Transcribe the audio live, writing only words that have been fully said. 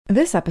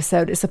This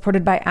episode is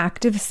supported by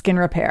Active Skin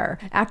Repair.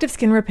 Active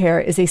Skin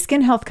Repair is a skin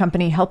health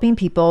company helping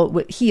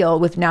people heal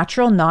with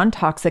natural,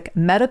 non-toxic,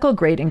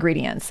 medical-grade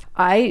ingredients.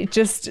 I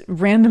just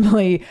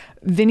randomly,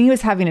 Vinny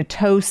was having a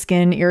toe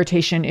skin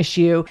irritation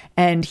issue,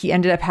 and he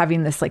ended up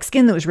having this like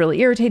skin that was really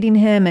irritating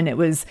him, and it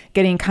was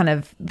getting kind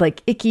of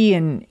like icky,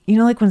 and you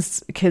know, like when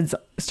kids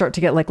start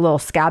to get like little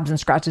scabs and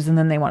scratches and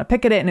then they want to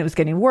pick at it, and it was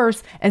getting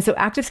worse. And so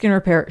Active Skin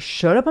Repair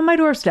showed up on my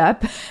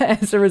doorstep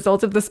as a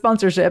result of the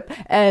sponsorship,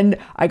 and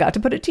I got to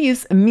put it to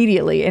use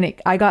immediately. And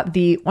I got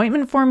the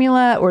ointment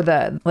formula, or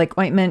the like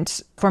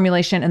ointment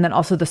formulation, and then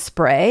also the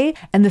spray,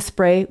 and the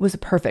spray was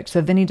perfect. So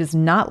Vinny does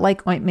not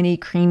like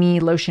ointmenty, creamy,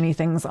 lotiony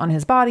things on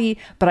his body,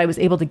 but I was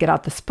able to get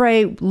out the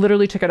spray,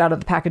 literally took it out of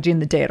the packaging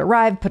the day it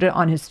arrived, put it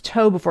on his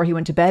toe before he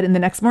went to bed. And the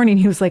next morning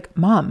he was like,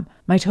 "Mom,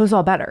 my toe's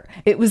all better."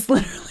 It was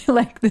literally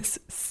like this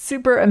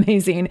super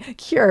amazing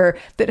cure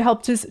that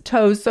helped his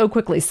toes so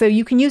quickly. So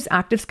you can use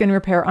Active Skin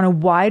Repair on a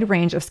wide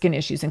range of skin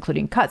issues,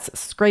 including cuts,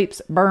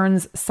 scrapes,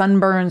 burns,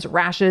 sunburns,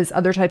 rashes,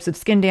 other types of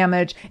skin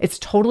damage. It's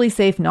totally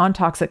safe,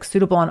 non-toxic,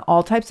 suitable on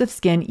all types of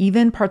skin,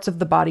 even parts of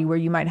the body where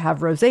you might have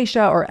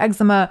rosacea or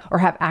eczema or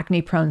have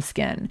acne-prone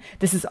skin.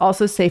 This is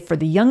also safe for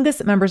the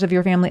youngest members of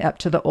your family up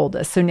to the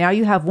oldest. So now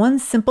you have one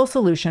simple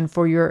solution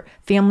for your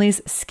family's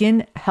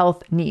skin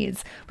health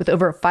needs. With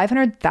over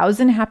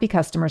 500,000 happy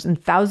customers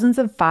and thousands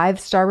of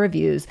 5-star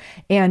reviews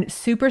and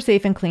super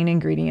safe and clean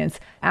ingredients,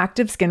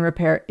 Active Skin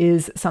Repair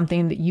is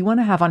something that you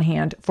want to have on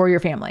hand for your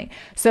family.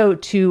 So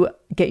to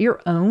get your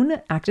own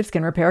Active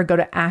Skin Repair, go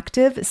to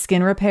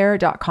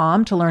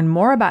activeskinrepair.com to learn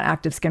more about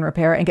Active Skin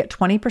Repair and get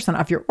 20%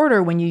 off your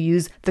order when you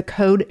use the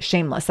code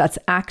SHAMELESS. That's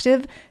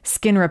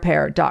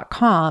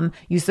activeskinrepair.com.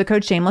 Use the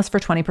code SHAMELESS for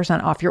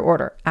 20% off your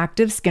order.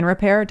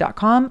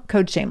 activeskinrepair.com,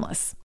 code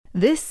SHAMELESS.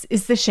 This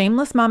is the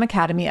Shameless Mom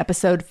Academy,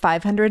 episode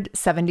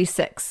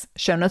 576.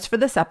 Show notes for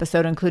this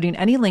episode, including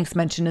any links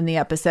mentioned in the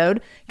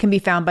episode, can be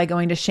found by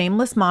going to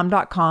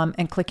shamelessmom.com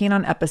and clicking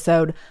on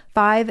episode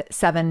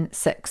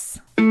 576.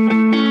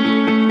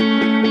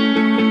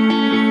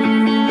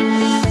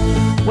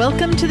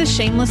 Welcome to the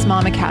Shameless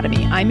Mom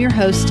Academy. I'm your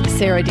host,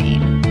 Sarah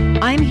Dean.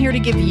 I'm here to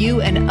give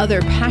you and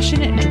other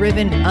passionate,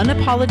 driven,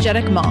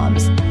 unapologetic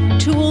moms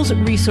tools,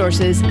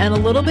 resources, and a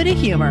little bit of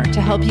humor to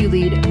help you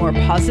lead more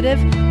positive,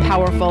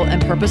 powerful, and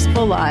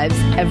purposeful lives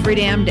every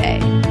damn day.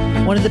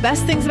 One of the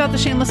best things about the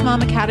Shameless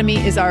Mom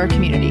Academy is our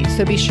community,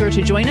 so be sure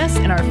to join us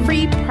in our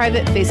free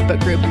private Facebook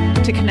group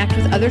to connect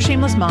with other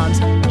shameless moms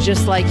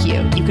just like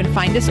you. You can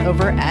find us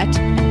over at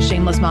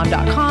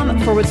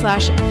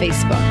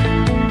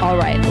shamelessmom.com/Facebook. All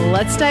right,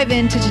 let's dive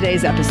into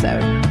today's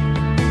episode.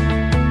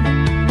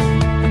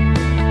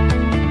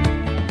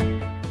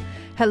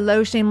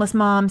 Hello, shameless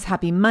moms.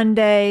 Happy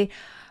Monday.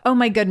 Oh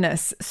my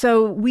goodness.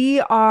 So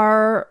we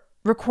are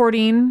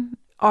recording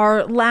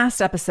our last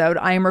episode.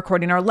 I am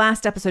recording our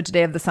last episode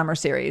today of the summer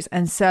series.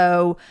 And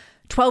so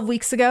 12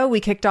 weeks ago,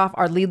 we kicked off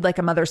our Lead Like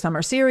a Mother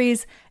summer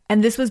series.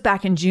 And this was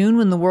back in June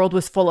when the world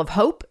was full of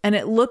hope and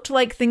it looked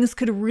like things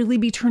could really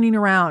be turning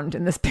around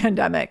in this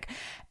pandemic.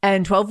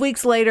 And 12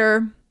 weeks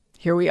later,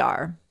 here we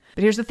are.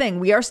 But here's the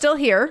thing. We are still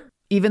here,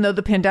 even though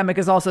the pandemic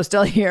is also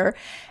still here.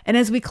 And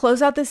as we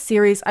close out this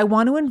series, I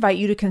want to invite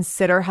you to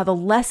consider how the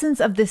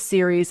lessons of this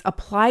series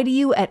apply to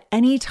you at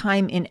any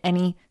time in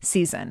any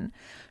season.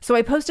 So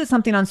I posted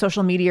something on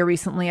social media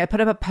recently. I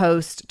put up a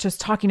post just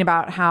talking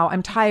about how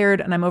I'm tired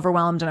and I'm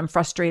overwhelmed and I'm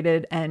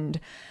frustrated and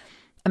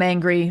I'm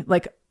angry,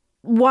 like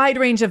wide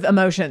range of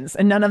emotions,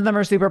 and none of them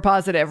are super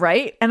positive,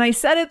 right? And I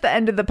said at the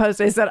end of the post,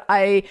 I said,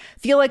 I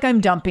feel like I'm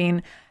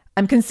dumping.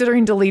 I'm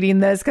considering deleting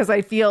this because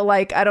I feel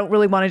like I don't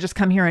really want to just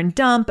come here and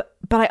dump,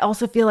 but I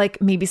also feel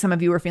like maybe some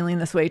of you are feeling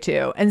this way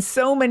too. And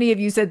so many of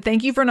you said,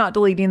 thank you for not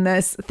deleting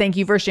this. Thank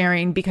you for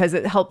sharing, because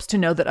it helps to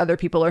know that other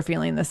people are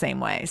feeling the same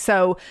way.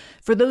 So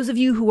for those of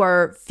you who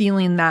are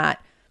feeling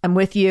that, I'm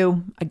with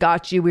you. I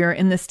got you. We are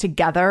in this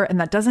together. And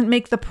that doesn't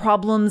make the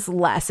problems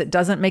less. It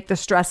doesn't make the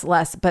stress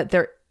less, but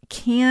there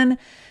can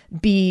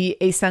be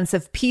a sense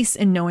of peace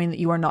in knowing that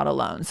you are not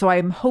alone. So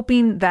I'm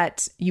hoping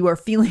that you are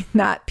feeling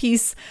that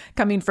peace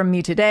coming from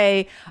me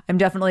today. I'm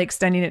definitely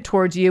extending it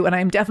towards you, and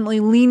I'm definitely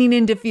leaning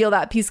in to feel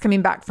that peace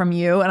coming back from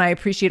you. And I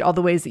appreciate all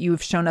the ways that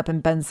you've shown up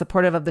and been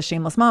supportive of the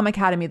Shameless Mom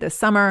Academy this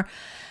summer,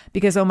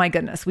 because, oh my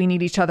goodness, we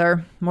need each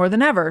other more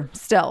than ever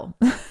still.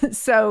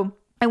 So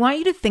I want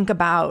you to think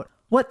about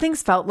what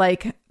things felt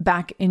like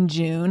back in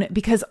June,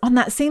 because on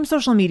that same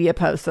social media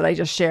post that I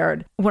just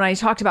shared, when I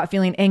talked about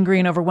feeling angry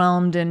and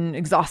overwhelmed and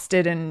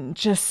exhausted and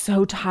just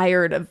so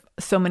tired of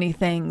so many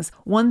things,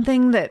 one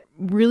thing that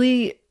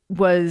really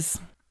was,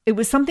 it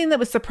was something that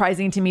was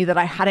surprising to me that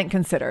I hadn't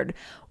considered.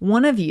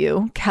 One of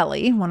you,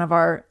 Kelly, one of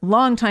our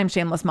longtime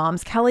shameless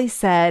moms, Kelly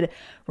said,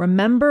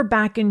 remember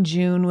back in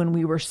June when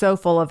we were so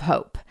full of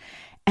hope.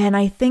 And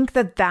I think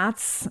that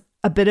that's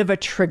a bit of a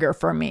trigger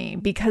for me,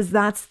 because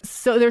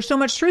there's so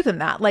much truth in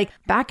that. Like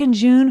back in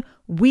June,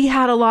 we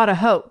had a lot of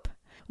hope.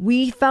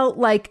 We felt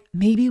like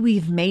maybe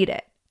we've made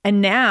it.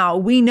 And now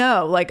we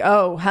know, like,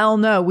 oh, hell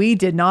no, we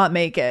did not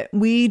make it.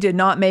 We did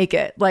not make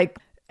it. Like,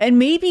 and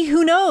maybe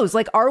who knows,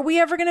 like, are we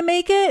ever going to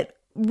make it?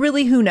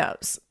 Really, who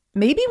knows?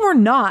 maybe we're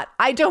not.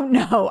 I don't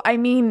know. I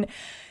mean,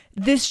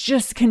 this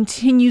just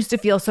continues to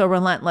feel so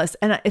relentless.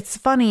 And it's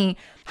funny,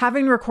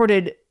 having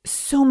recorded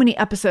so many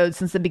episodes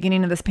since the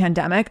beginning of this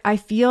pandemic, I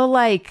feel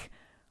like,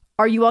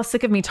 are you all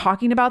sick of me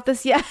talking about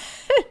this yet?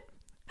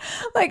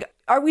 Like,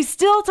 are we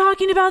still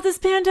talking about this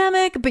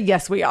pandemic? But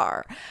yes, we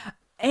are.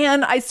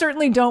 And I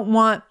certainly don't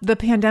want the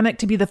pandemic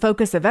to be the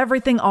focus of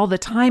everything all the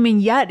time.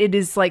 And yet it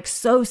is like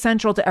so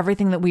central to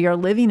everything that we are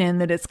living in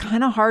that it's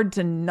kind of hard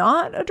to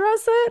not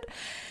address it.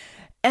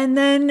 And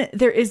then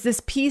there is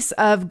this piece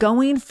of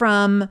going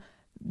from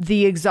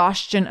the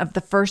exhaustion of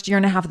the first year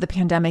and a half of the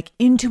pandemic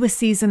into a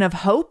season of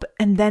hope,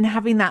 and then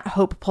having that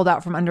hope pulled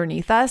out from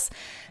underneath us.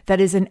 That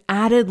is an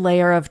added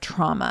layer of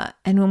trauma.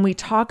 And when we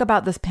talk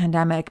about this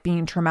pandemic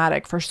being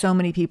traumatic for so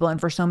many people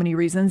and for so many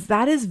reasons,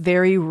 that is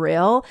very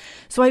real.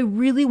 So I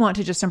really want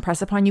to just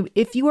impress upon you,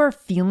 if you are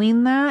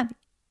feeling that,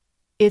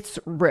 it's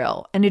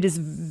real and it is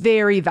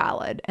very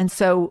valid. And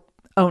so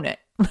own it.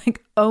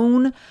 Like,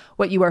 own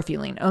what you are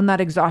feeling, own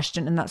that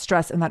exhaustion and that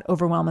stress and that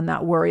overwhelm and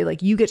that worry.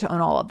 Like, you get to own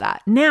all of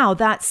that. Now,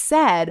 that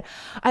said,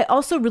 I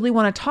also really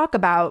want to talk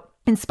about,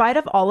 in spite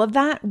of all of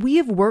that, we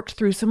have worked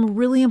through some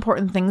really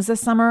important things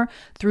this summer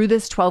through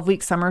this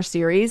 12-week summer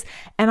series.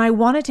 And I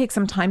want to take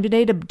some time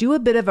today to do a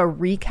bit of a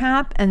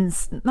recap, and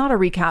not a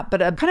recap,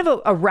 but a kind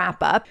of a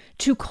wrap up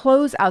to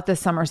close out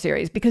this summer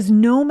series, because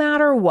no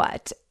matter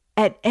what,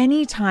 at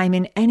any time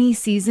in any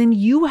season,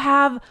 you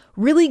have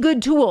really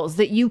good tools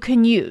that you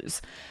can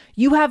use.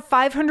 You have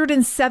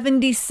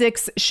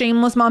 576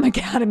 Shameless Mom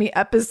Academy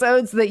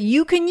episodes that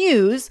you can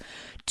use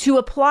to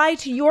apply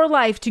to your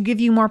life to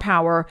give you more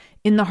power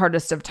in the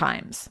hardest of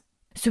times.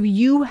 So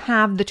you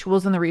have the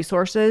tools and the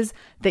resources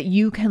that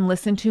you can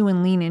listen to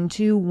and lean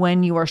into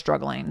when you are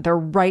struggling. They're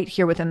right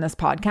here within this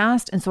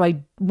podcast. And so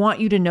I want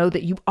you to know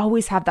that you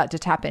always have that to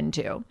tap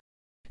into.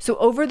 So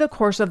over the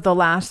course of the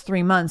last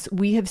 3 months,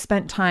 we have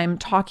spent time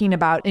talking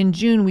about, in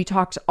June, we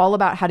talked all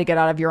about how to get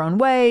out of your own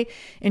way.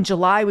 In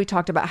July, we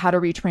talked about how to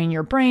retrain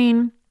your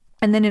brain.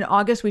 And then in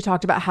August, we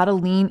talked about how to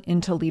lean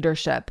into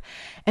leadership.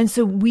 And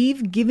so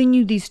we've given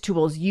you these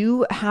tools.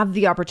 You have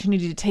the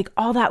opportunity to take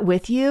all that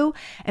with you.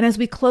 And as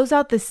we close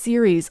out this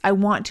series, I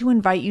want to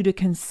invite you to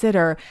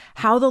consider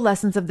how the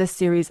lessons of this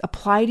series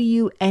apply to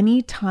you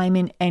anytime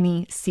in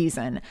any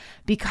season.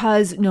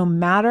 Because no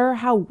matter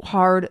how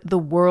hard the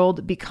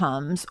world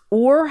becomes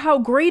or how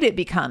great it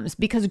becomes,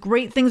 because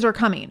great things are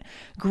coming.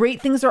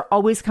 Great things are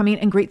always coming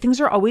and great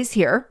things are always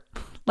here.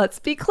 Let's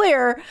be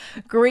clear.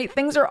 Great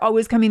things are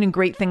always coming and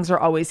great things are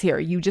always here.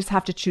 You just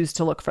have to choose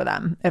to look for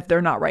them if they're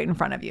not right in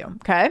front of you.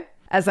 Okay.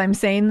 As I'm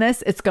saying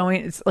this, it's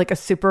like a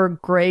super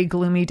gray,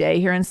 gloomy day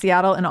here in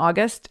Seattle in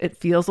August. It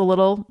feels a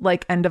little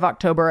like end of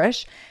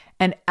October-ish.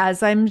 And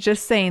as I'm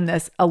just saying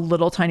this, a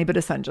little tiny bit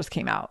of sun just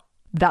came out.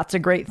 That's a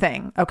great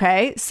thing.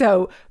 Okay.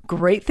 So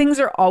great things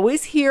are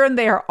always here and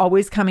they are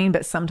always coming,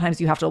 but sometimes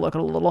you have to look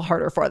a little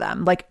harder for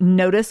them. Like,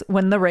 notice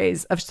when the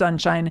rays of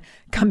sunshine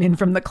come in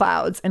from the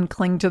clouds and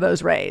cling to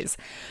those rays.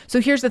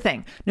 So here's the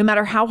thing. No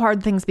matter how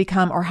hard things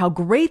become or how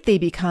great they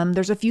become,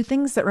 there's a few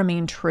things that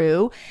remain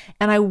true.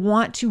 And I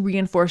want to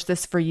reinforce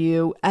this for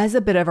you as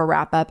a bit of a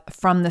wrap up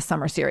from the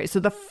summer series. So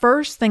the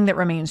first thing that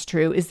remains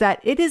true is that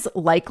it is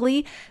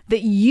likely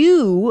that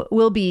you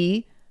will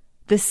be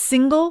the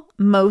single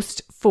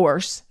most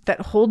force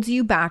that holds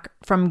you back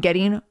from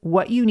getting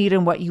what you need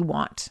and what you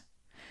want.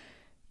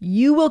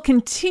 You will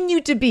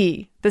continue to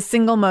be the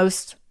single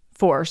most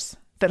force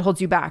that holds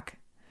you back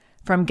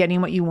from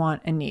getting what you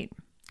want and need.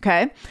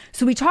 Okay.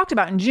 So we talked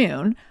about in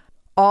June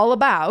all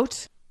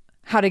about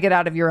how to get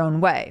out of your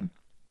own way.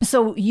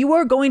 So you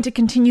are going to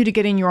continue to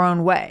get in your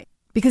own way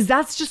because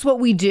that's just what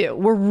we do.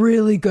 We're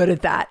really good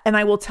at that. And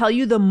I will tell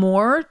you, the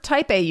more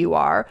type A you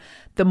are,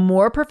 the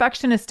more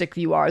perfectionistic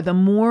you are, the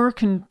more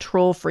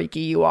control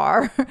freaky you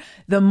are,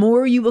 the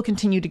more you will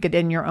continue to get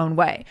in your own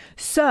way.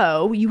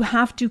 So you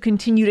have to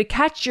continue to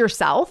catch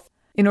yourself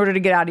in order to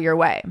get out of your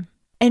way.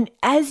 And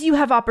as you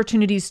have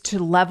opportunities to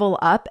level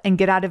up and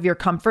get out of your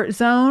comfort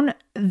zone,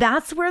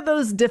 that's where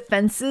those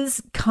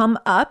defenses come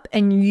up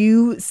and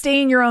you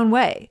stay in your own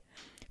way.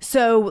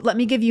 So let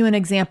me give you an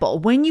example.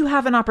 When you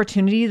have an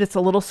opportunity that's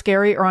a little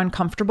scary or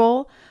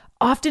uncomfortable,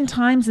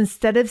 oftentimes,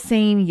 instead of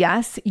saying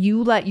yes,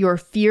 you let your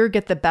fear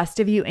get the best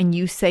of you and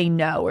you say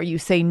no, or you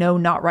say no,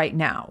 not right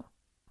now.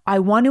 I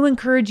want to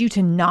encourage you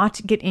to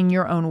not get in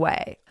your own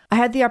way. I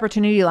had the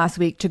opportunity last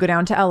week to go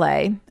down to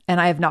LA, and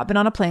I have not been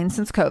on a plane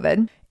since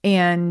COVID.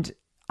 And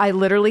I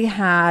literally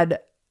had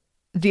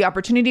the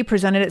opportunity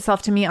presented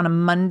itself to me on a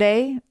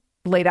Monday,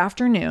 late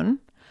afternoon.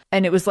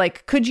 And it was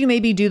like, could you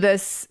maybe do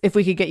this if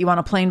we could get you on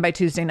a plane by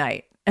Tuesday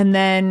night? And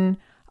then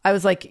I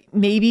was like,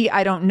 maybe,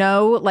 I don't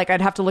know. Like,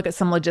 I'd have to look at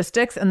some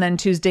logistics. And then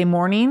Tuesday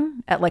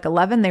morning at like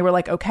 11, they were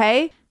like,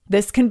 okay,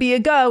 this can be a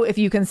go if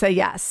you can say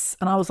yes.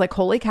 And I was like,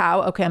 holy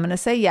cow. Okay, I'm going to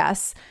say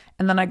yes.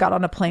 And then I got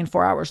on a plane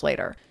 4 hours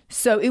later.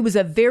 So it was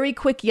a very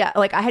quick, yeah.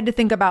 Like, I had to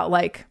think about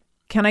like,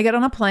 can I get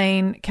on a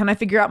plane? Can I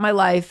figure out my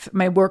life,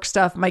 my work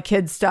stuff, my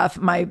kids stuff,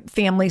 my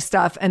family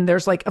stuff? And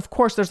there's like, of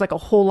course, there's like a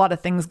whole lot of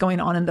things going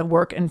on in the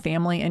work and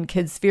family and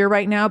kids sphere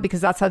right now,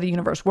 because that's how the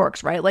universe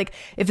works, right? Like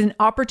if an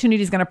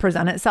opportunity is going to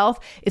present itself,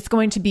 it's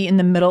going to be in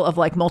the middle of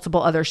like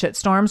multiple other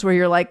shitstorms where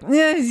you're like,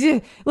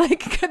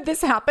 like, could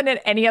this happen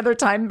at any other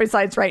time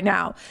besides right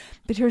now?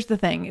 But here's the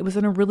thing. It was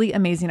a really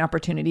amazing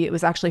opportunity. It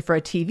was actually for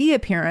a TV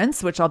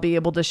appearance, which I'll be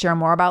able to share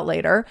more about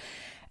later.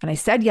 And I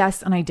said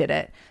yes, and I did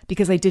it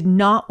because I did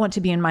not want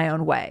to be in my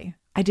own way.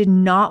 I did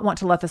not want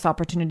to let this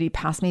opportunity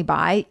pass me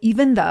by,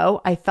 even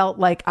though I felt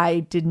like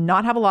I did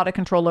not have a lot of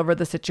control over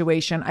the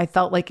situation. I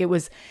felt like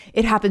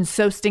it happened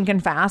so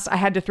stinking fast. I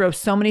had to throw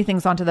so many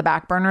things onto the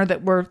back burner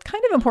that were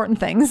kind of important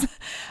things.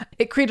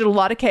 It created a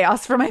lot of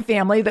chaos for my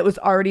family that was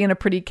already in a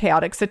pretty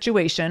chaotic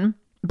situation.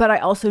 But I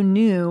also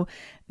knew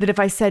that if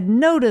I said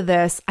no to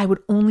this, I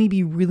would only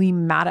be really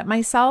mad at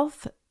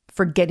myself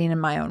for getting in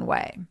my own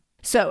way.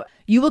 So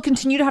you will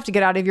continue to have to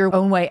get out of your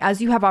own way as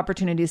you have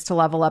opportunities to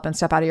level up and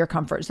step out of your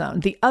comfort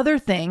zone. The other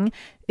thing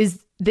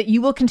is that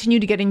you will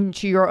continue to get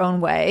into your own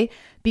way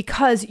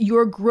because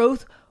your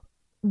growth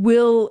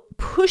will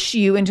push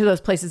you into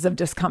those places of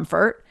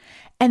discomfort.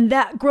 And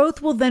that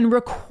growth will then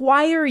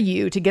require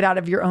you to get out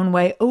of your own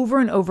way over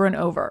and over and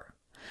over.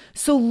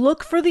 So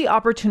look for the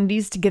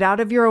opportunities to get out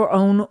of your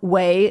own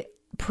way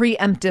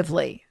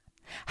preemptively.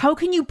 How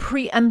can you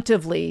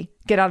preemptively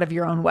get out of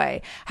your own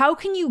way? How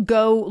can you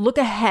go look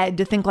ahead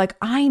to think like,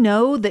 I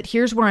know that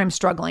here's where I'm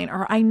struggling,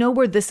 or I know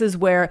where this is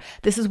where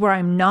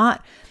I'm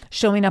not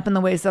showing up in the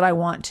ways that I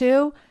want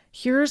to.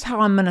 Here's how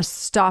I'm going to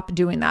stop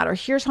doing that, or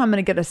here's how I'm going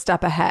to get a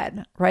step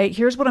ahead, right?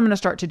 Here's what I'm going to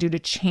start to do to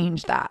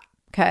change that.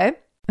 Okay.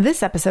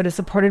 This episode is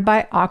supported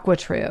by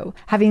AquaTrue.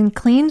 Having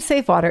clean,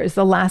 safe water is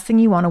the last thing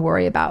you want to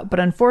worry about. But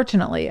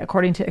unfortunately,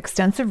 according to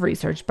extensive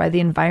research by the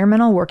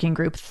Environmental Working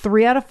Group,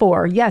 3 out of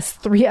 4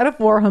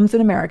 homes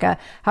in America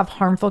have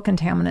harmful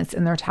contaminants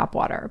in their tap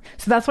water.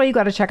 So that's why you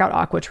got to check out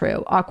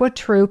AquaTrue.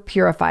 AquaTrue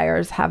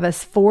purifiers have a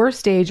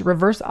 4-stage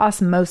reverse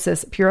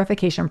osmosis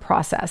purification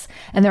process.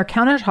 And their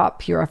countertop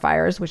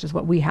purifiers, which is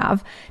what we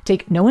have,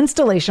 take no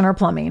installation or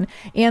plumbing.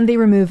 And they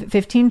remove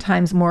 15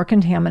 times more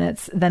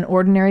contaminants than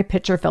ordinary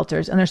pitcher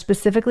filters. And they're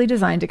specifically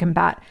designed to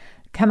combat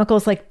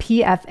chemicals like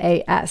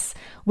PFAS,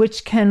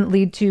 which can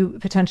lead to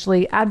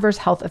potentially adverse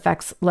health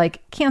effects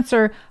like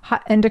cancer,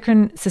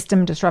 endocrine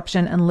system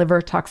disruption, and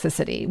liver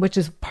toxicity, which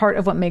is part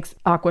of what makes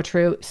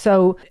AquaTrue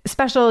so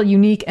special,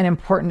 unique, and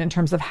important in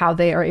terms of how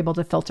they are able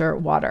to filter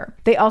water.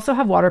 They also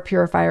have water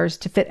purifiers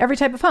to fit every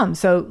type of home.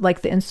 So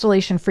like the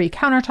installation-free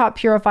countertop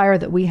purifier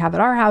that we have at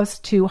our house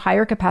to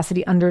higher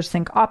capacity under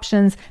sink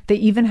options. They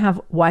even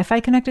have Wi-Fi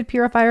connected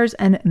purifiers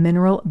and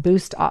mineral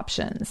boost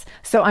options.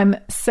 So I'm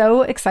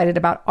so excited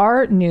about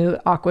our new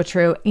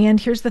AquaTrue. And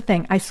here's the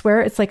thing. I swear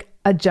it's like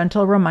a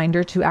gentle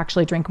reminder to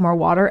actually drink more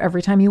water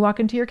every time you walk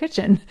into your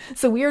kitchen.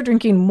 So we are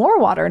drinking more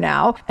water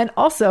now and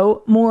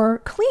also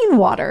more clean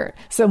water.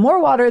 So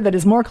more water that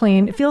is more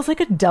clean. It feels like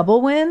a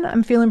double win.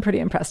 I'm feeling pretty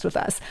impressed with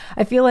us.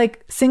 I feel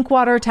like sink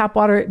water, tap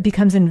water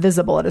becomes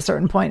invisible at a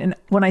certain point. And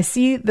when I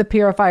see the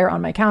purifier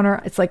on my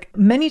counter, it's like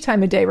many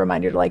times a day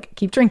reminder to like,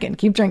 keep drinking,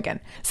 keep drinking.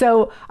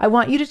 So I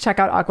want you to check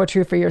out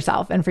AquaTrue for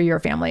yourself and for your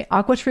family.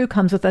 AquaTrue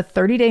comes with a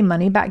 30-day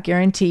money-back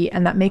guarantee,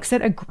 and that makes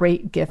it a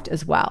great gift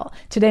as well.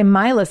 Today,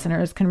 my listeners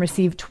can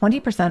receive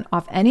 20%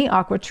 off any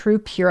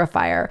AquaTrue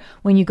purifier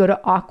when you go to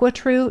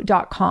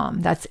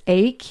aquatrue.com. That's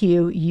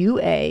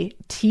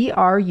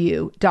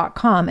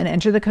AQUATRU.com and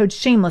enter the code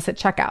shameless at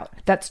checkout.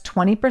 That's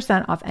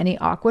 20% off any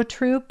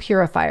AquaTrue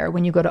purifier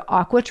when you go to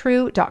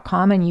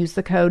aquatrue.com and use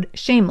the code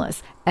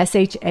shameless,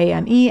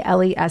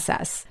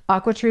 SHAMELESS.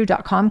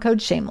 aquatrue.com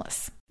code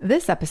shameless.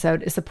 This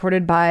episode is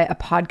supported by a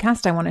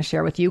podcast I want to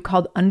share with you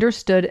called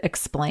Understood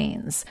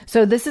Explains.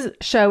 So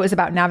show is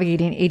about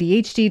navigating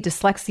ADHD,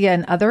 dyslexia,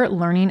 and other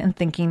learning and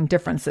thinking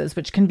differences,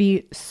 which can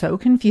be so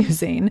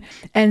confusing.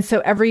 And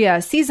so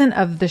every season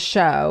of the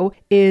show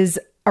is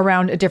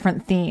around a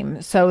different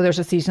theme. So there's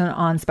a season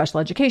on special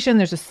education,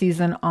 there's a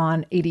season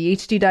on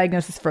ADHD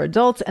diagnosis for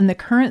adults, and the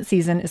current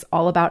season is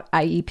all about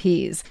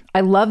IEPs.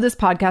 I love this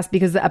podcast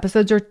because the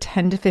episodes are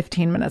 10 to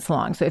 15 minutes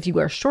long. So if you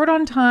are short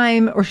on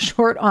time or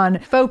short on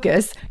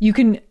focus, you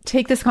can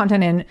take this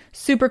content in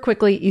super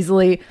quickly,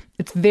 easily.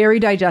 It's very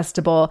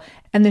digestible.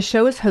 And the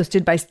show is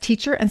hosted by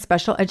teacher and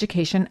special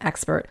education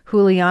expert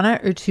Juliana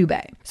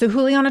Urtubey. So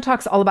Juliana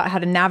talks all about how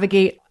to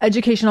navigate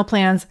educational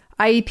plans,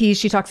 IEPs.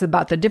 She talks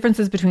about the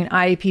differences between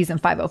IEPs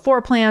and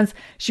 504 plans.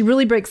 She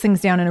really breaks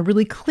things down in a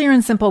really clear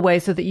and simple way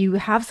so that you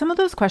have some of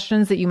those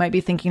questions that you might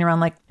be thinking around,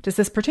 like, does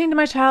this pertain to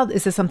my child?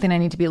 Is this something I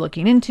need to be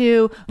looking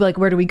into? Like,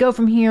 where do we go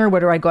from here? Where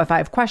do I go if I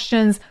have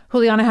questions?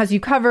 Juliana has you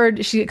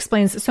covered. She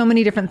explains so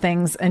many different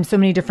things and so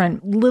many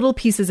different little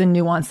pieces and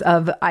nuance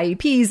of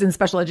IEPs and and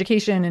special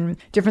education and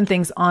different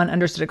things on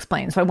Understood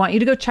Explains. So I want you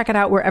to go check it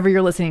out wherever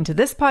you're listening to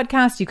this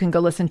podcast. You can go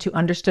listen to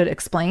Understood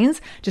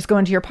Explains. Just go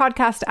into your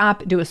podcast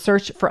app, do a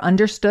search for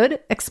Understood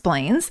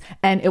Explains,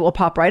 and it will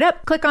pop right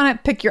up. Click on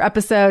it, pick your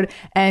episode,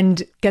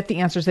 and get the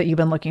answers that you've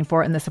been looking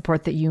for and the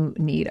support that you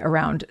need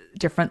around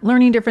different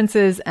learning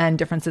differences and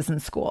differences in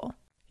school.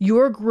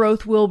 Your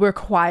growth will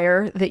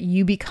require that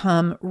you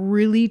become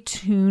really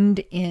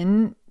tuned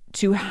in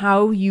to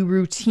how you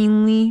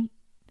routinely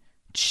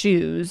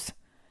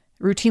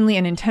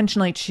and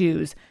intentionally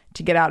choose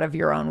to get out of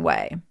your own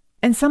way.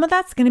 And some of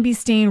that's going to be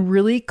staying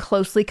really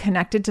closely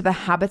connected to the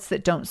habits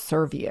that don't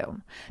serve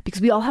you,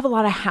 because we all have a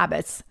lot of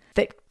habits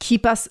that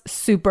keep us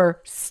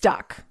super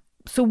stuck.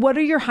 So what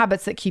are your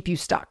habits that keep you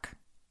stuck?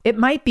 It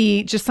might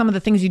be just some of the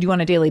things you do on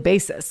a daily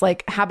basis,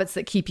 like habits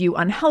that keep you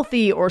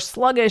unhealthy or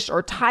sluggish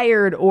or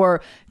tired,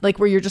 or like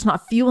where you're just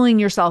not fueling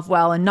yourself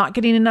well and not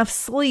getting enough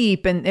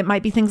sleep. And it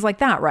might be things like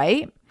that,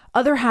 right?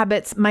 Other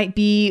habits might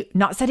be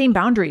not setting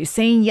boundaries,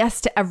 saying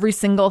yes to every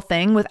single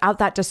thing without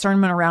that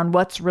discernment around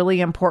what's really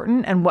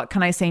important and what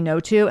can I say no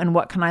to and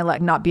what can I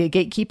let not be a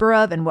gatekeeper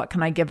of and what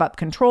can I give up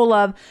control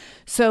of.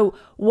 So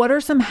what are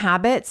some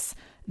habits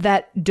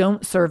that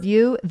don't serve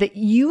you that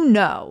you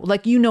know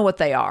what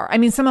they are? I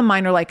mean, some of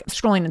mine are like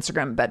scrolling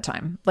Instagram at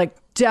bedtime, like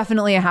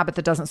definitely a habit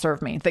that doesn't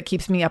serve me, that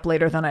keeps me up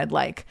later than I'd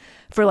like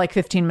for like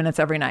 15 minutes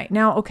every night.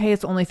 Now, okay,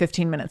 it's only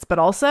 15 minutes, but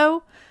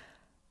also,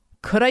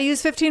 could I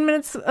use 15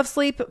 minutes of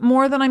sleep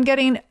more than I'm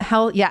getting?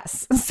 Hell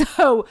yes.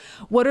 So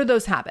what are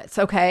those habits?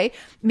 Okay.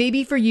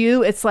 Maybe for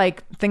you, it's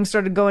like things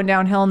started going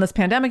downhill in this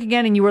pandemic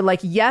again. And you were like,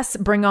 yes,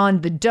 bring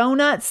on the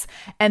donuts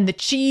and the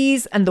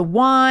cheese and the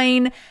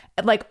wine,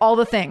 like all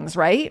the things,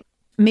 right?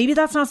 Maybe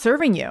that's not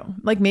serving you.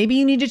 Like maybe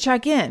you need to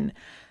check in.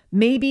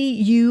 Maybe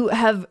you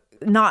have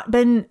not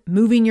been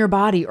moving your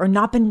body or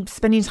not been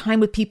spending time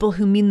with people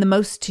who mean the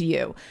most to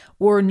you,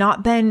 or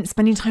not been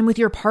spending time with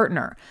your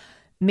partner.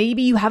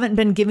 Maybe you haven't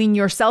been giving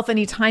yourself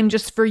any time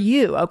just for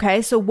you.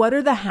 Okay. So what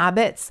are the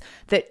habits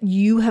that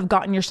you have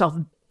gotten yourself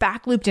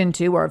back looped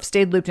into or have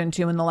stayed looped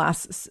into in the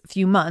last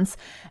few months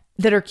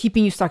that are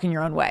keeping you stuck in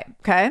your own way?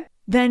 Okay.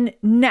 Then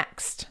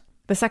next,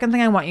 the second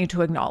thing I want you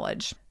to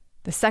acknowledge,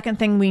 the second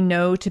thing we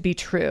know to be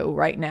true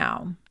right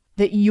now,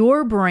 that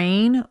your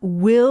brain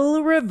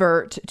will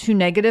revert to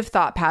negative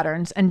thought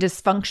patterns and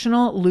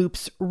dysfunctional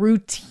loops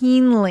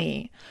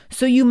routinely.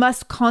 So you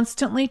must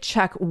constantly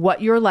check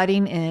what you're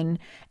letting in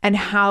and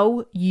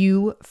how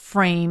you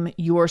frame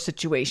your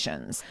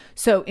situations.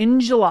 So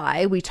in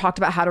July, we talked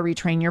about how to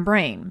retrain your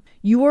brain.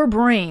 Your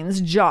brain's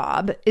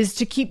job is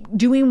to keep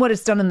doing what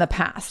it's done in the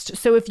past.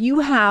 So if you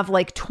have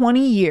like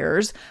 20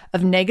 years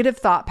of negative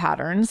thought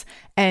patterns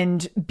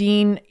and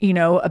being,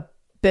 a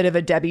bit of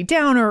a Debbie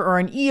Downer or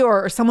an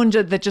Eeyore or someone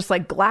that just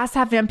like glass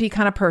half empty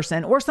kind of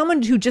person, or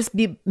someone who just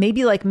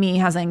maybe like me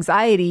has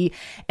anxiety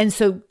and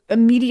so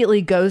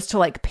immediately goes to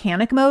like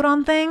panic mode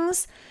on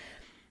things,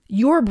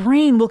 your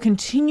brain will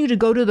continue to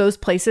go to those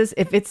places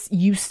if it's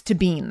used to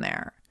being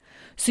there.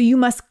 So you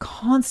must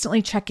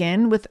constantly check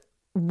in with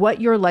what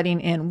you're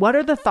letting in. What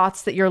are the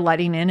thoughts that you're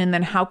letting in? And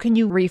then how can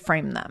you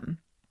reframe them?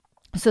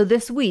 So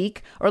this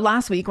week or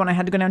last week when I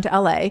had to go down to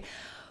LA,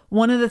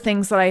 one of the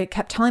things that I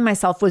kept telling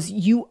myself was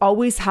you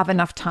always have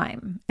enough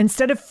time.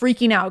 Instead of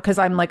freaking out because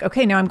I'm like,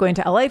 okay, now I'm going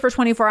to LA for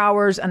 24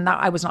 hours and that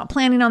I was not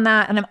planning on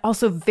that. And I'm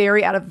also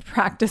very out of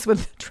practice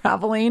with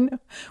traveling,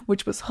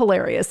 which was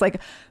hilarious.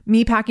 Like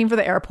me packing for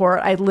the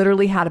airport, I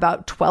literally had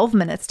about 12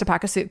 minutes to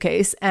pack a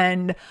suitcase.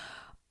 And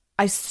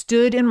I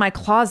stood in my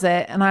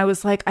closet and I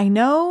was like, I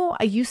know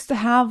I used to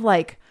have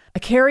like a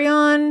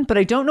carry-on, but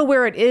I don't know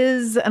where it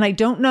is. And I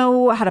don't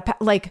know how to pack.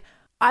 Like,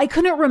 I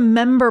couldn't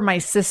remember my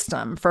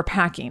system for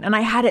packing. And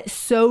I had it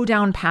so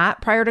down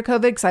pat prior to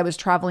COVID because I was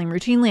traveling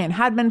routinely and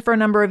had been for a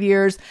number of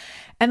years.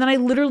 And then I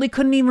literally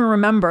couldn't even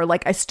remember.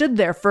 Like I stood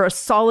there for a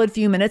solid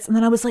few minutes and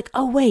then I was like,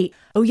 oh, wait.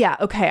 Oh, yeah.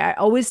 Okay. I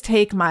always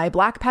take my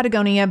black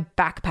Patagonia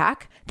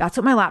backpack. That's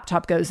what my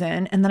laptop goes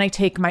in. And then I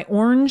take my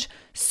orange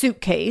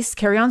suitcase,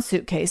 carry-on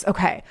suitcase.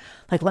 Okay.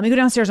 Like, let me go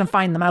downstairs and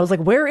find them. I was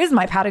like, where is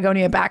my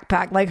Patagonia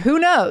backpack? Like, who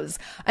knows?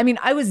 I mean,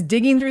 I was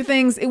digging through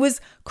things. It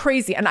was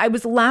crazy. And I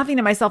was laughing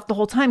at myself the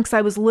whole time because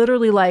I was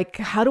literally like,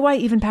 how do I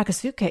even pack a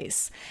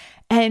suitcase?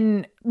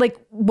 And like,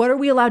 what are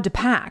we allowed to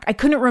pack? I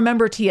couldn't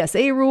remember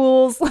TSA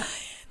rules.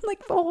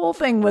 Like the whole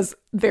thing was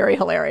very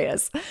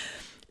hilarious.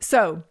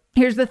 So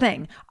here's the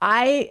thing.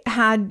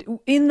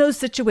 In those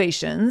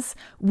situations,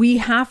 we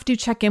have to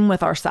check in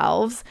with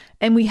ourselves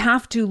and we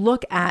have to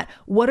look at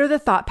what are the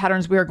thought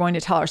patterns we are going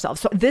to tell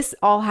ourselves. So this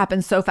all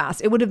happened so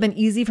fast. It would have been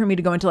easy for me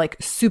to go into like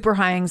super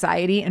high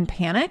anxiety and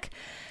panic.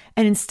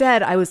 And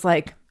instead I was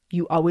like,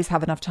 you always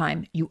have enough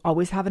time. You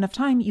always have enough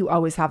time. You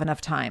always have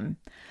enough time.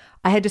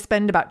 I had to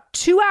spend about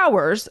 2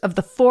 hours of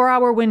the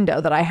 4-hour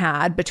window that I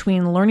had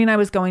between learning I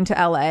was going to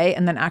LA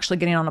and then actually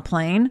getting on a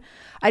plane.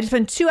 I had to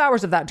spend 2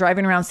 hours of that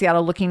driving around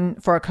Seattle looking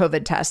for a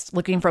COVID test,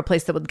 looking for a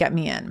place that would get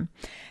me in.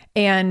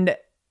 And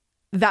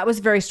that was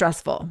very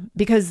stressful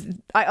because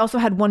I also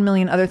had 1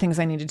 million other things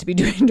I needed to be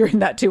doing during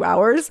that 2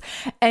 hours.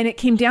 And it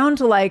came down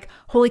to like,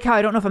 holy cow,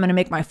 I don't know if I'm going to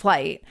make my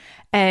flight.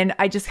 And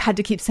I just had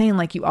to keep saying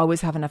like, you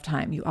always have enough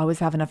time. You always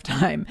have enough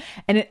time.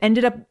 And it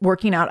ended up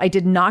working out. I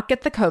did not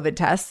get the COVID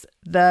test.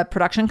 The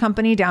production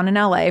company down in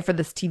LA for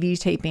this TV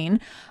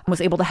taping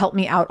was able to help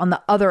me out on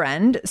the other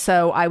end.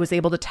 So I was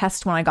able to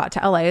test when I got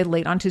to LA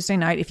late on Tuesday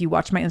night. If you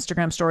watch my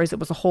Instagram stories, it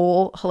was a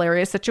whole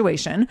hilarious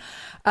situation,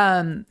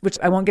 which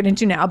I won't get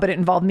into now, but it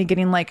involved me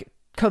getting like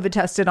COVID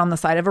tested on the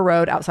side of a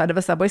road outside of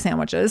a Subway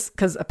sandwiches,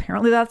 because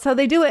apparently that's how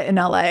they do it in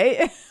LA.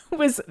 It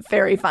was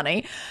very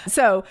funny.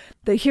 So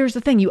here's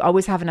the thing, you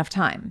always have enough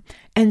time.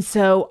 And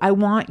so I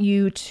want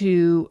you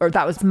to, or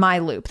that was my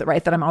loop,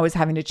 that I'm always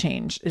having to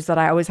change, is that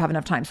I always have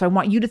enough time. So I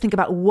want you to think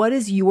about what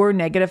is your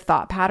negative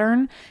thought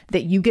pattern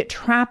that you get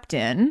trapped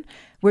in,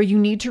 where you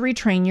need to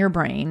retrain your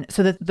brain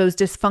so that those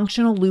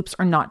dysfunctional loops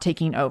are not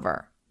taking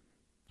over.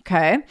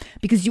 Okay?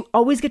 Because you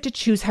always get to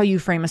choose how you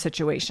frame a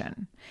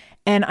situation.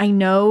 And I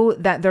know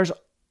that there's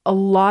a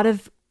lot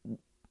of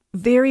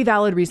very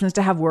valid reasons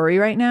to have worry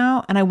right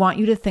now. And I want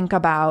you to think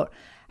about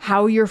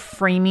how you're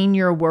framing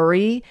your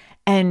worry.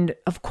 And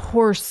of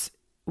course,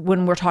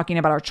 when we're talking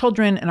about our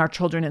children and our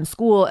children in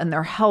school and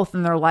their health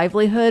and their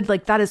livelihood,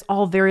 like that is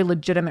all very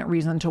legitimate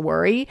reason to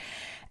worry.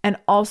 And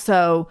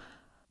also,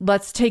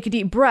 let's take a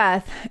deep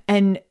breath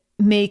and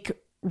make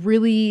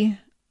really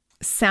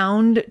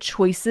sound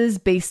choices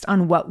based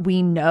on what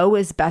we know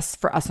is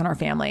best for us and our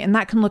family. And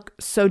that can look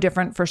so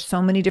different for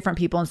so many different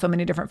people and so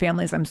many different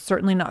families. I'm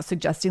certainly not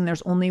suggesting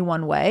there's only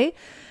one way,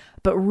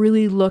 but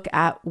really look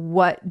at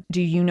what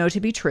do you know to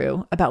be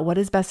true about what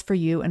is best for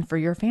you and for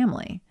your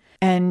family.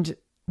 And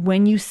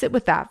when you sit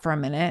with that for a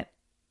minute,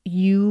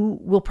 you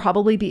will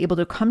probably be able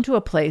to come to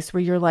a place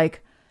where you're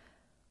like,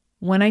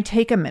 when I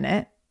take a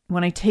minute,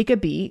 when I take a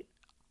beat,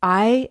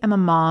 I am a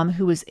mom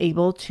who is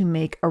able to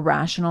make a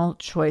rational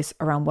choice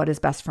around what is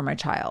best for my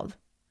child.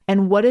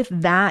 And what if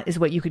that is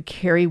what you could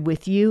carry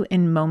with you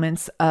in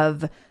moments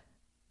of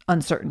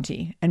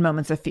uncertainty and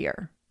moments of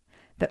fear?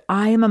 That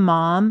I am a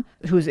mom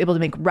who is able to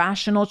make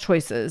rational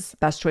choices,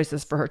 best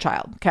choices for her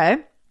child, okay?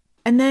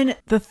 And then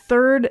the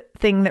third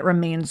thing that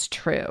remains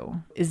true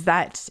is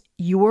that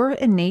your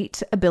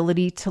innate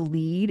ability to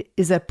lead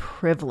is a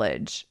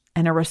privilege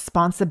and a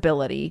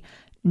responsibility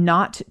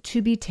not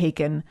to be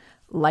taken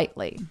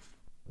lightly.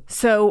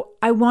 So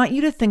I want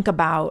you to think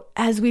about,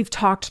 as we've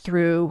talked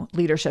through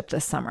leadership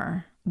this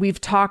summer,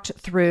 we've talked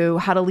through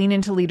how to lean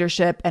into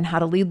leadership and how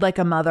to lead like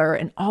a mother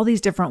in all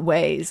these different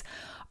ways.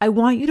 I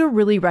want you to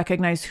really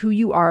recognize who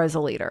you are as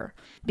a leader,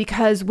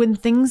 because when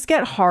things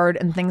get hard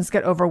and things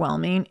get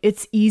overwhelming,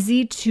 it's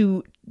easy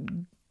to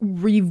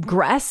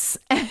regress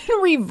and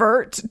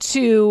revert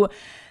to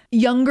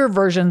younger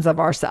versions of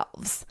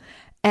ourselves.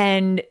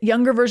 And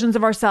younger versions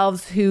of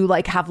ourselves who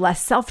like have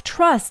less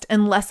self-trust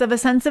and less of a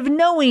sense of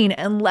knowing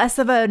and less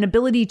of an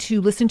ability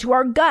to listen to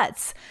our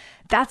guts.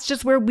 That's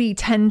just where we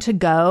tend to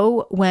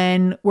go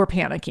when we're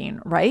panicking,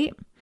 right?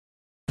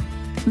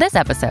 This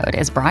episode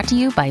is brought to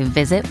you by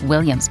Visit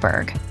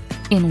Williamsburg.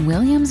 In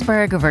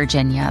Williamsburg,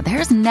 Virginia,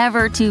 there's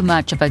never too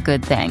much of a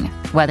good thing.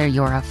 Whether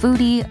you're a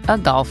foodie, a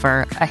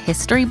golfer, a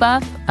history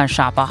buff, a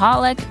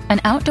shopaholic, an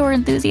outdoor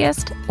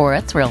enthusiast, or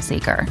a thrill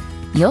seeker,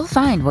 you'll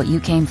find what you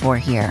came for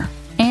here.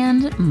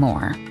 And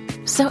more.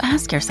 So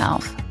ask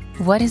yourself,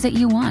 what is it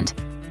you want?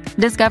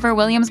 Discover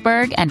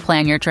Williamsburg and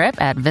plan your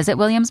trip at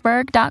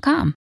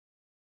visitwilliamsburg.com.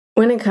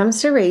 When it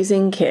comes to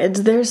raising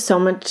kids, there's so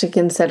much to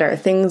consider.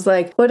 Things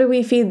like, what do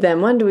we feed them?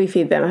 When do we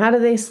feed them? How do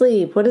they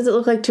sleep? What does it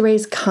look like to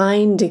raise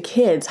kind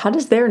kids? How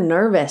does their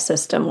nervous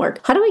system work?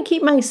 How do I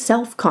keep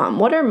myself calm?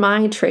 What are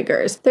my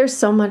triggers? There's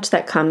so much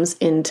that comes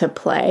into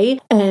play,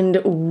 and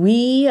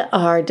we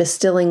are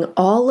distilling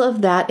all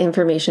of that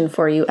information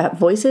for you at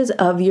Voices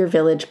of Your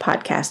Village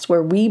podcast,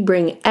 where we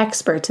bring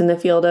experts in the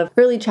field of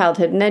early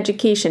childhood and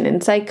education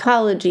and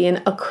psychology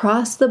and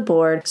across the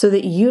board so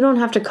that you don't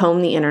have to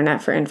comb the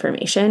internet for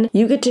information.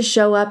 You get to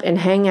show up and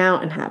hang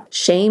out and have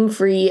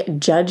shame-free,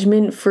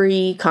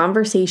 judgment-free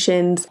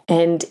conversations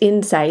and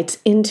insights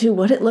into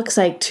what it looks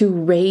like to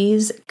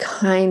raise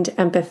kind,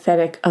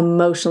 empathetic,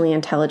 emotionally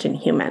intelligent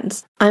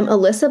humans. I'm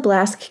Alyssa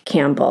Blask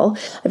Campbell.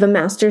 I have a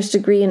master's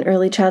degree in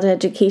early childhood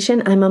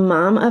education. I'm a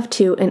mom of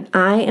 2, and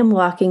I am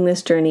walking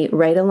this journey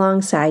right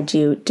alongside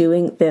you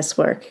doing this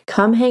work.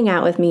 Come hang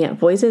out with me at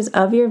Voices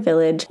of Your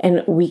Village,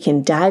 and we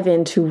can dive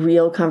into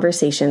real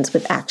conversations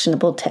with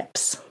actionable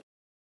tips.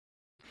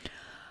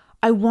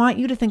 I want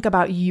you to think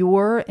about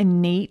your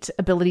innate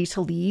ability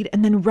to lead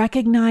and then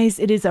recognize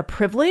it is a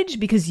privilege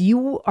because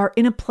you are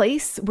in a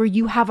place where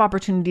you have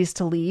opportunities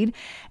to lead.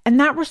 And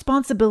that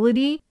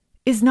responsibility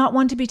is not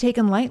one to be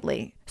taken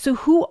lightly. So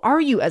who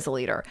are you as a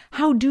leader?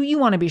 How do you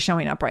want to be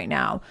showing up right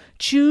now?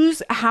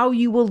 Choose how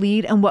you will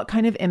lead and what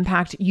kind of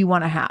impact you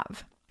want to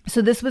have.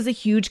 So this was a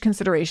huge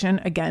consideration.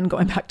 Again,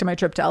 going back to my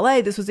trip to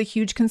LA, this was a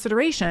huge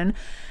consideration.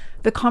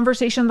 The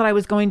conversation that I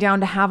was going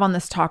down to have on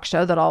this talk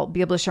show that I'll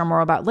be able to share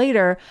more about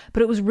later,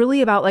 but it was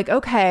really about like,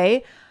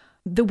 okay,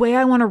 the way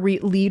I want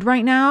to lead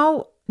right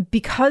now,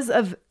 because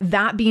of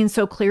that being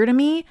so clear to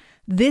me,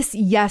 this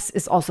yes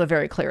is also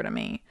very clear to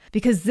me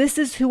because this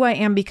is who I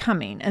am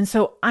becoming. And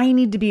so I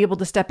need to be able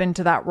to step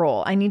into that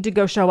role. I need to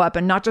go show up,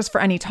 and not just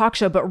for any talk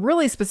show, but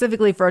really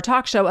specifically for a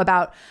talk show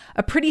about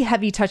a pretty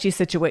heavy, touchy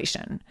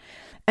situation.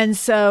 And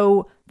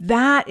so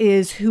that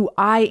is who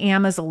I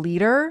am as a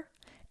leader.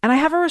 And I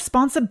have a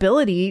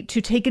responsibility to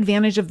take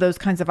advantage of those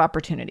kinds of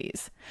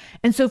opportunities.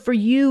 And so for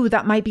you,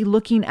 that might be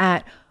looking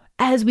at,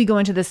 as we go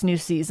into this new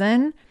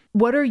season,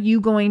 what are you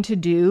going to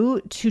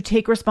do to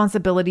take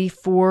responsibility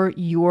for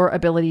your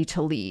ability to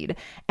lead?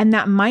 And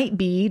that might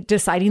be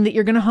deciding that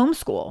you're going to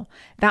homeschool.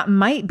 That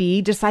might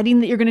be deciding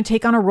that you're going to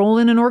take on a role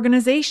in an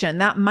organization.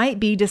 That might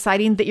be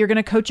deciding that you're going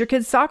to coach your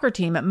kid's soccer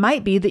team. It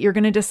might be that you're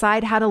going to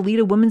decide how to lead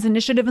a women's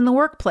initiative in the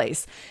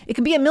workplace. It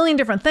can be a million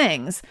different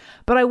things,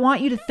 but I want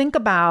you to think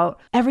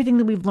about everything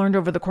that we've learned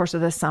over the course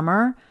of this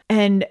summer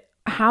and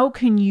how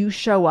can you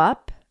show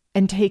up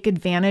and take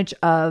advantage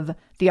of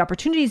the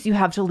opportunities you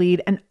have to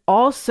lead, and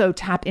also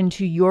tap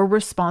into your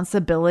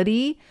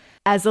responsibility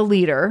as a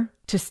leader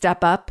to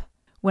step up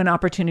when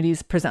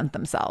opportunities present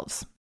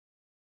themselves.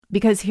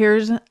 Because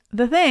here's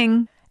the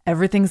thing,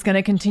 everything's going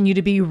to continue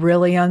to be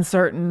really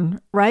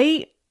uncertain,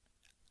 right?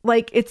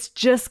 Like it's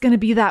just going to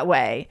be that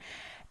way.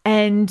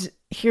 And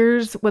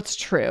here's what's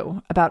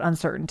true about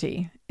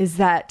uncertainty is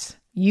that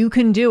you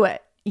can do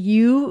it.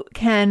 You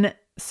can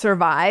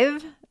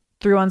survive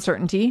through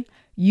uncertainty.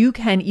 You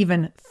can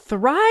even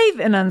thrive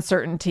in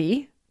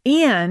uncertainty,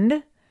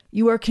 and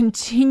you are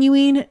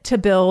continuing to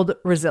build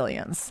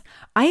resilience.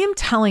 I am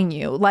telling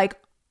you, like,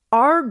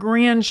 our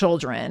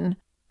grandchildren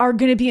are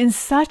going to be in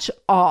such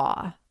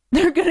awe.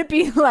 They're going to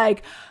be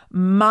like,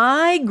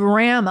 my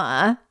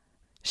grandma,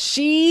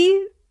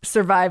 she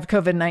survived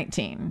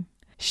COVID-19.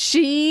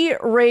 She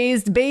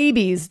raised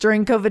babies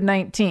during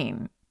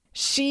COVID-19.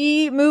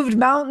 She moved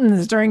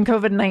mountains during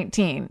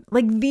COVID-19.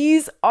 Like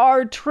these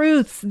are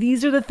truths.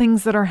 These are the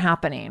things that are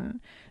happening.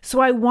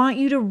 So I want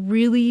you to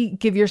really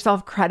give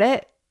yourself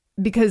credit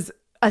because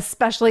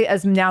especially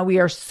as now we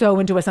are so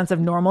into a sense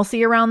of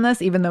normalcy around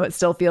this, even though it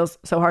still feels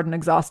so hard and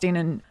exhausting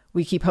and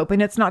we keep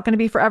hoping it's not going to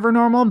be forever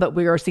normal, but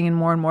we are seeing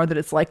more and more that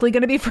it's likely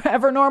going to be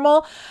forever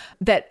normal,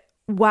 that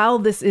while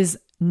this is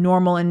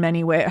normal in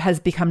many ways, has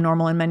become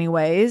normal in many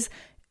ways,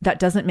 that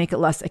doesn't make it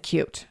less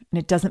acute and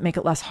it doesn't make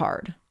it less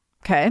hard.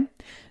 Okay.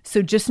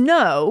 So just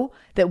know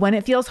that when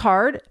it feels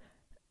hard,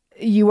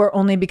 you are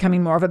only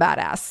becoming more of a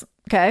badass.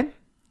 Okay.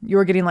 You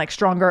are getting like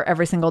stronger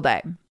every single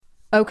day.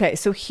 Okay.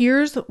 So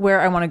here's where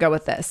I want to go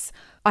with this.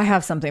 I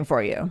have something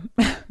for you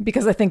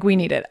because I think we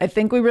need it. I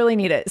think we really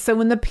need it. So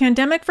when the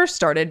pandemic first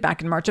started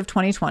back in March of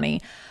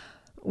 2020,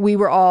 we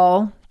were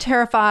all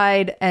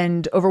terrified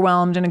and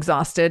overwhelmed and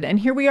exhausted. And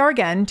here we are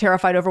again,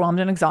 terrified, overwhelmed,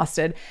 and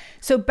exhausted.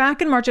 So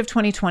back in March of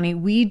 2020,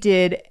 we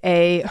did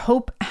a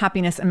Hope,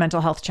 Happiness, and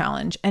Mental Health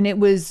Challenge. And it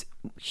was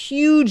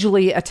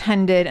hugely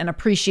attended and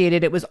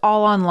appreciated. It was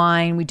all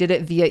online. We did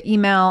it via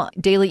email,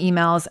 daily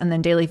emails, and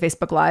then daily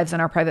Facebook Lives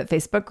in our private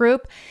Facebook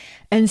group.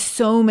 And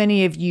so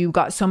many of you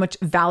got so much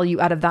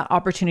value out of that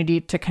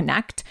opportunity to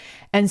connect.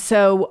 And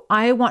so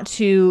I want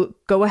to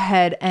go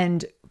ahead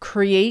and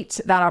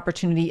create that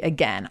opportunity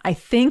again. I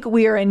think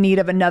we are in need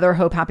of another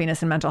Hope,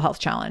 Happiness, and Mental Health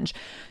Challenge.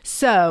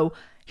 So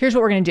here's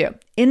what we're going to do.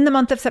 In the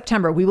month of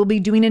September, we will be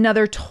doing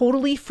another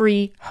totally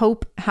free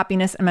Hope,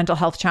 Happiness, and Mental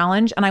Health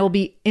Challenge. And I will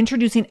be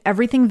introducing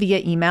everything via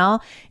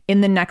email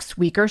in the next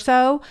week or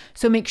so.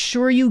 So make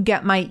sure you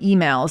get my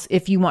emails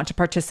if you want to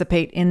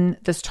participate in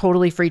this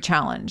totally free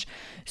challenge.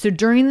 So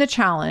during the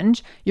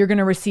challenge, you're going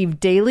to receive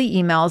daily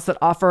emails that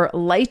offer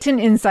light and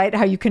insight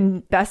how you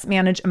can best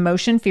manage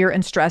emotion, fear,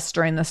 and stress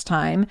during this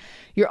time.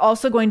 You're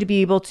also going to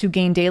be able to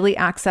gain daily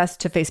access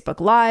to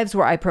Facebook Lives,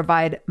 where I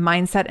provide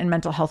mindset and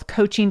mental health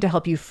coaching to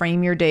help you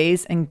frame your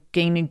days and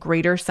gain a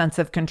greater sense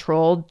of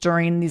control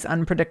during these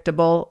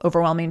unpredictable,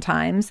 overwhelming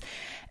times.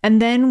 And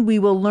then we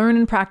will learn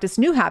and practice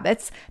new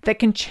habits that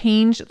can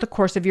change the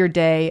course of your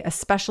day,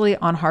 especially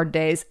on hard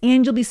days.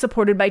 And you'll be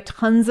supported by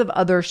tons of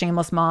other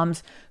shameless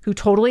moms who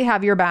totally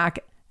have your back.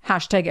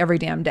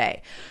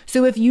 #everydamnday.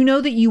 So if you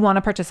know that you want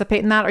to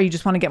participate in that, or you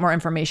just want to get more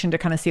information to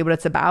kind of see what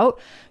it's about,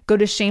 go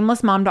to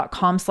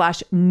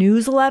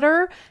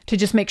shamelessmom.com/newsletter to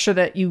just make sure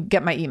that you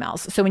get my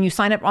emails. So when you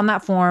sign up on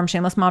that form,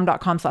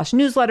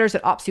 shamelessmom.com/newsletters,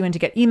 it opts you in to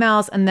get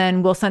emails, and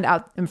then we'll send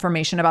out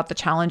information about the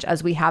challenge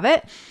as we have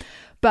it.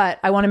 But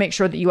I want to make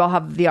sure that you all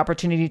have the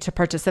opportunity to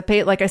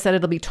participate. Like I said,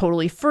 it'll be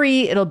totally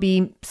free. It'll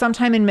be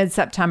sometime in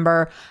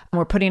mid-September. And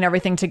we're putting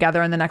everything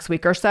together in the next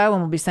week or so,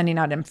 and we'll be sending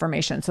out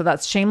information. So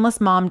that's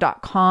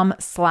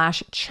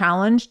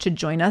shamelessmom.com/challenge to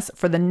join us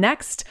for the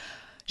next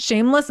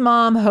Shameless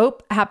Mom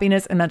Hope,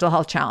 Happiness, and Mental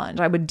Health Challenge.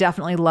 I would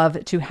definitely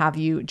love to have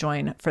you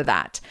join for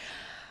that.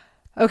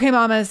 Okay,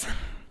 mamas.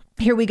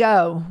 Here we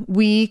go.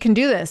 We can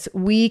do this.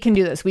 We can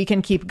do this. We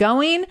can keep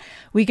going.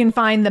 We can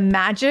find the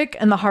magic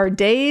in the hard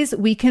days.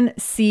 We can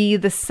see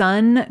the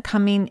sun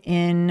coming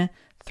in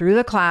through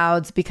the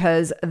clouds,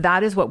 because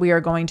that is what we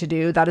are going to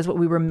do. That is what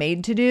we were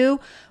made to do.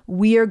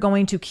 We are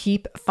going to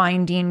keep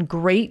finding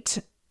great,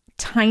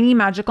 tiny,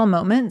 magical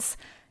moments,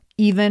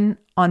 even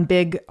on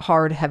big,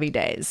 hard, heavy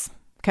days.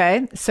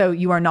 Okay. So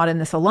you are not in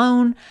this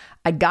alone.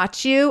 I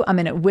got you. I'm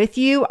in it with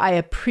you. I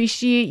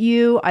appreciate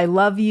you. I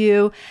love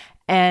you.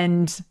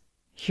 And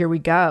here we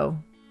go.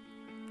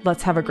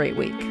 Let's have a great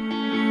week.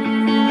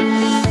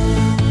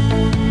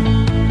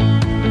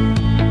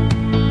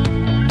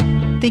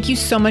 Thank you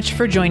so much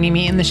for joining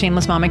me in the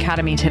Shameless Mom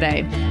Academy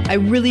today. I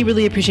really,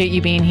 really appreciate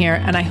you being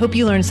here, and I hope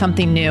you learned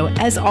something new.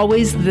 As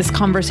always, this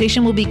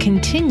conversation will be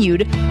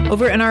continued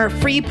over in our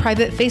free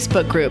private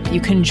Facebook group. You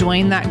can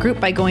join that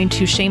group by going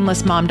to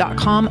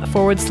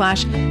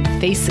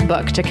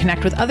shamelessmom.com/Facebook to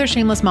connect with other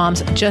shameless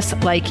moms just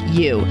like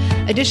you.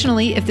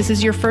 Additionally, if this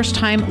is your first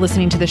time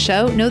listening to the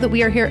show, know that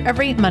we are here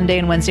every Monday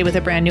and Wednesday with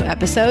a brand new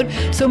episode.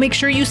 So make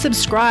sure you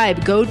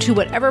subscribe. Go to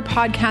whatever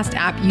podcast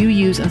app you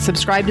use and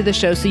subscribe to the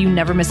show so you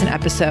never miss an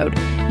episode.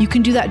 You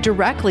can do that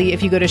directly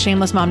if you go to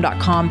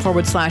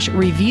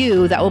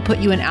shamelessmom.com/review. That will put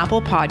you in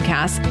Apple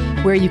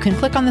Podcasts, where you can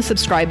click on the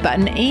subscribe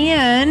button,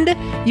 and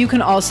you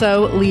can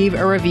also leave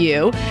a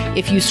review.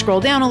 If you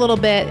scroll down a little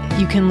bit,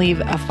 you can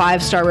leave a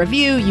 5-star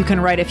review. You can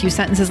write a few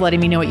sentences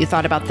letting me know what you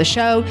thought about the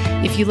show.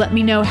 If you let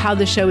me know how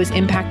the show has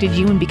impacted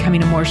you in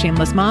becoming a more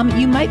shameless mom,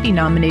 you might be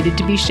nominated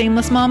to be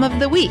Shameless Mom of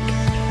the Week.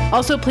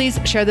 Also, please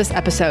share this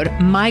episode.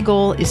 My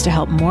goal is to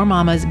help more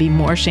mamas be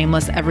more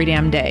shameless every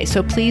damn day.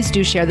 So please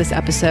do share this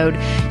episode.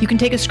 You can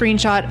take a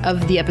screenshot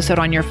of the episode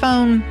on your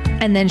phone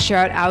and then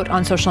share it out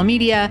on social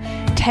media.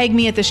 Tag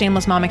me at the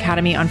Shameless Mom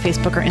Academy on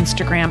Facebook or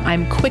Instagram.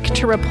 I'm quick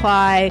to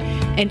reply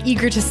and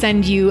eager to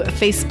send you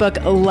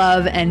Facebook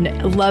love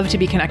and love to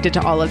be connected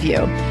to all of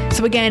you.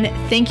 So again,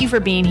 thank you for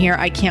being here.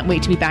 I can't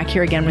wait to be back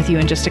here again with you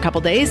in just a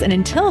couple days. And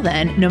until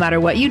then, no matter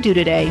what you do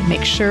today,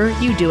 make sure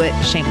you do it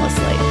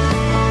shamelessly.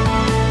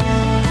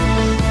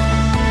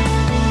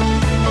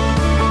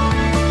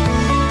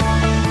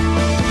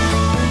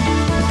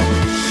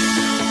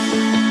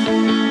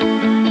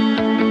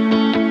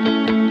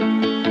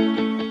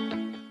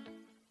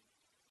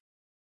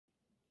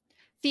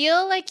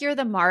 Feel like you're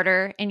the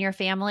martyr in your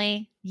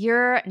family?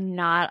 You're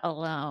not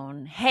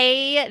alone.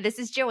 Hey, this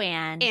is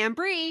Joanne. And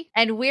Bree.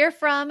 And we're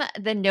from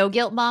the No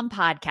Guilt Mom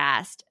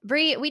podcast.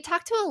 Bree, we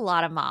talk to a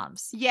lot of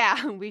moms.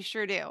 Yeah, we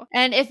sure do.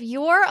 And if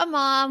you're a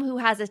mom who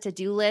has a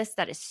to-do list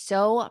that is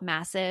so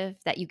massive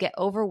that you get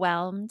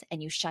overwhelmed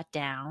and you shut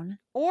down,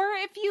 or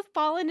if you've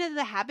fallen into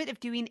the habit of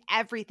doing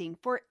everything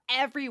for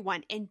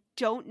everyone and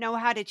don't know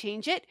how to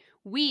change it,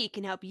 we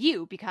can help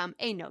you become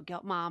a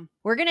no-guilt mom.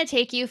 we're going to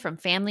take you from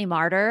family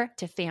martyr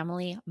to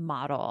family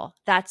model.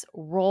 That's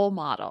role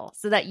model,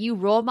 so that you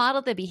role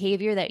model the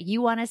behavior that you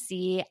want to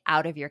see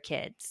out of your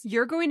kids.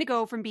 You're going to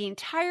go from being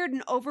tired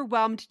and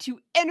overwhelmed to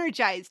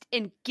energized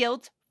and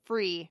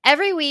guilt-free.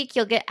 Every week,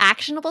 you'll get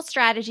actionable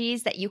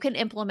strategies that you can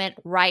implement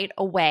right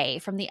away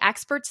from the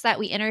experts that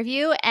we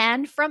interview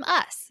and from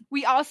us.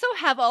 We also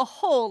have a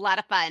whole lot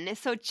of fun,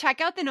 so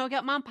check out the No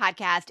Guilt Mom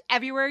podcast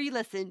everywhere you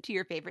listen to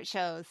your favorite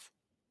shows.